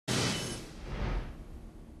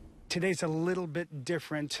Today's a little bit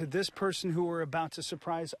different. This person who we're about to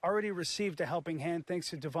surprise already received a helping hand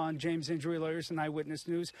thanks to DeVaughn James Injury Lawyers and Eyewitness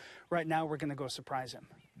News. Right now, we're going to go surprise him.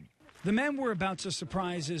 The man we're about to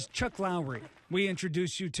surprise is Chuck Lowry. We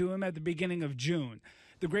introduced you to him at the beginning of June.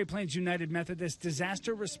 The Great Plains United Methodist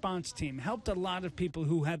Disaster Response Team helped a lot of people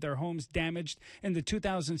who had their homes damaged in the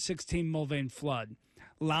 2016 Mulvane flood.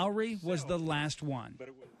 Lowry was the last one.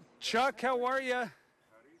 Chuck, how are you?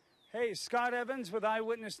 Hey, Scott Evans with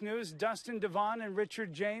Eyewitness News, Dustin, DeVaughn, and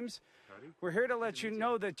Richard James. We're here to let you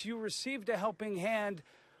know that you received a helping hand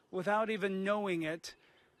without even knowing it.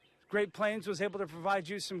 Great Plains was able to provide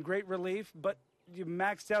you some great relief, but you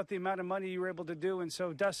maxed out the amount of money you were able to do, and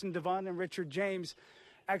so Dustin, DeVaughn, and Richard James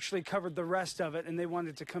actually covered the rest of it, and they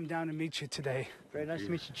wanted to come down and meet you today. Very nice to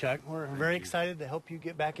meet you, Chuck. We're very excited to help you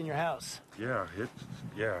get back in your house. Yeah,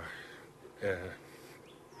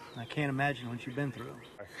 I can't imagine what you've been through.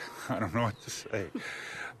 I don't know what to say.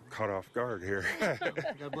 Caught off guard here.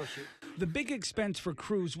 God bless you. The big expense for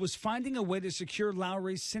crews was finding a way to secure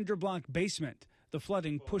Lowry's cinder block basement. The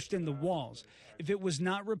flooding pushed in the walls. If it was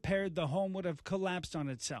not repaired, the home would have collapsed on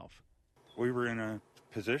itself. We were in a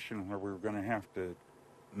position where we were going to have to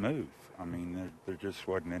move. I mean, there just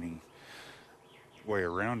wasn't any way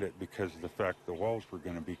around it because of the fact the walls were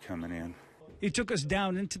going to be coming in. He took us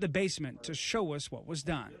down into the basement to show us what was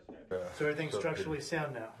done. So everything's structurally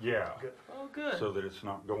sound now? Yeah. Good. Oh, good. So that it's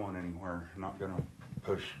not going anywhere, not going to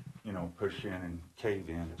push in and cave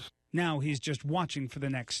in. Now he's just watching for the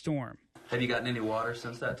next storm. Have you gotten any water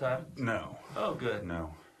since that time? No. Oh, good.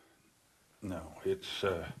 No. It's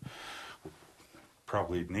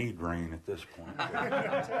probably need rain at this point.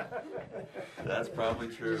 That's probably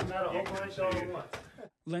true. Not a whole bunch all at once.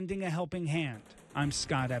 Lending a helping hand. I'm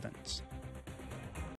Scott Evans.